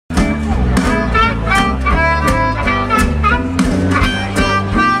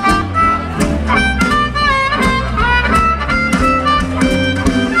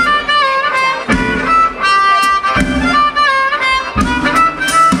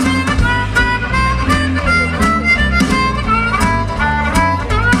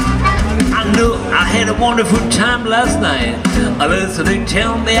wonderful time last night. Listen, they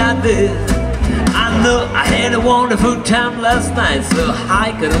tell me I did. I know I had a wonderful time last night. So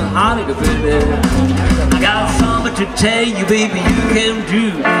I couldn't hardly go baby. I got something to tell you, baby, you can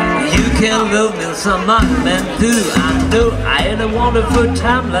do. You can love me, some other man do. I know I had a wonderful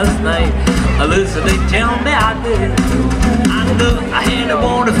time last night. Listen, they tell me I did. I know I had a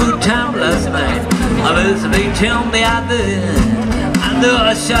wonderful time last night. Listen, they tell me I did. I know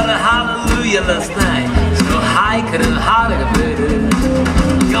I shouted hallelujah last night. So I couldn't hardly go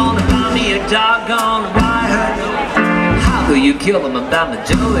baby. Gonna buy me a doggone wire. How could you kill them down the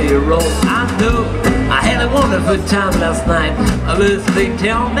jelly roll? I know I had a wonderful time last night. Listen, they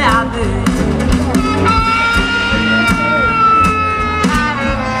tell me I did.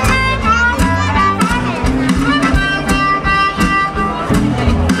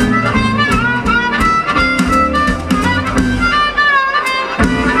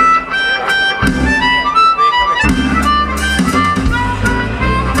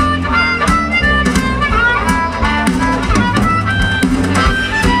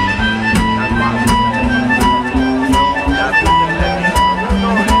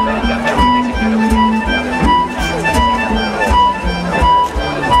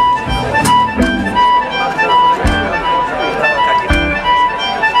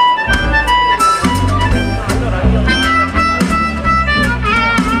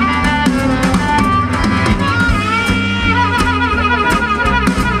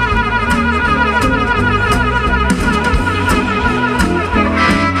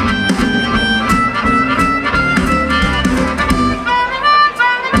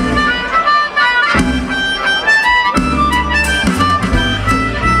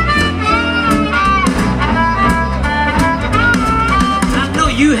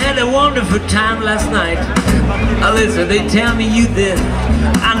 You had a wonderful time last night. Listen, they tell me you did.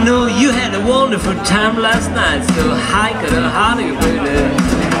 I know you had a wonderful time last night. So I could have hardly waited.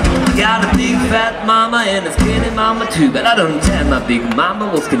 Got a big fat mama and a skinny mama too. But I don't tell my big mama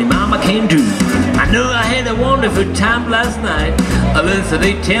what skinny mama can do. I know I had a wonderful time last night. Listen,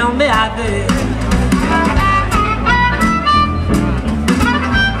 they tell me I did.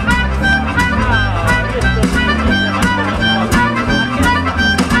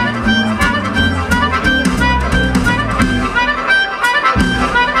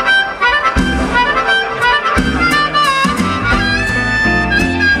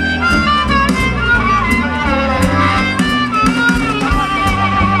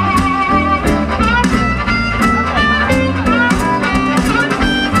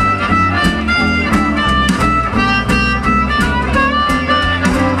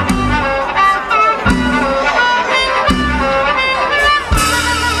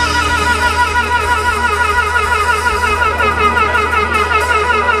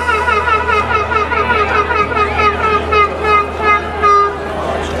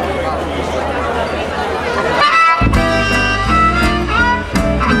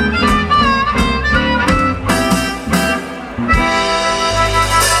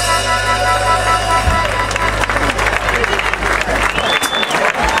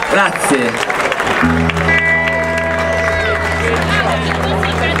 Grazie.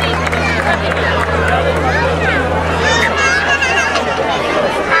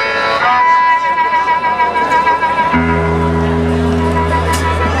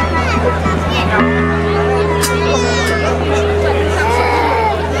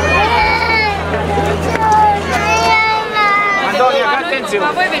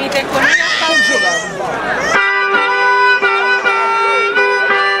 Ma voi venite con me a giocare?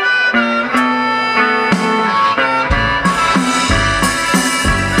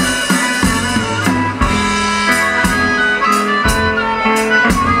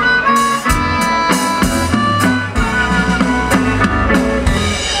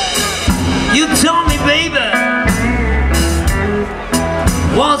 You told me, baby,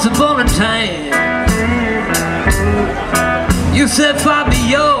 once upon a time, you said far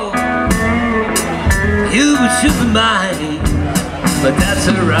beyond, you should be mine, but that's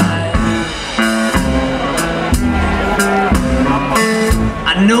alright.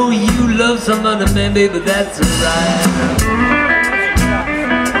 I know you love some other man, baby, that's alright.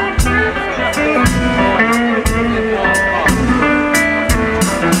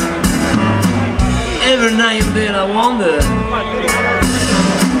 Every night and then I wonder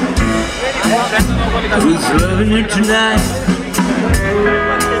who's loving you tonight.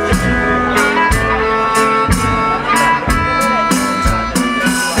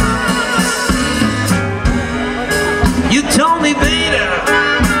 You told me, baby,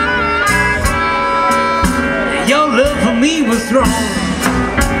 your love for me was strong.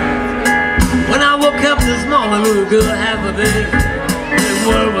 When I woke up this morning, little girl, half of this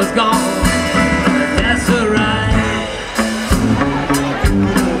world was gone. That's alright.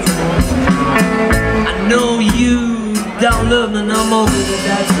 I know you don't love me no more, but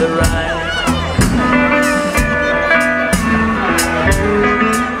that's alright.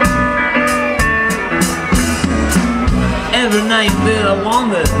 Every night that I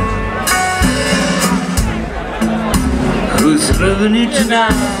wonder who's loving you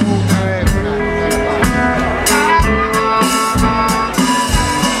tonight.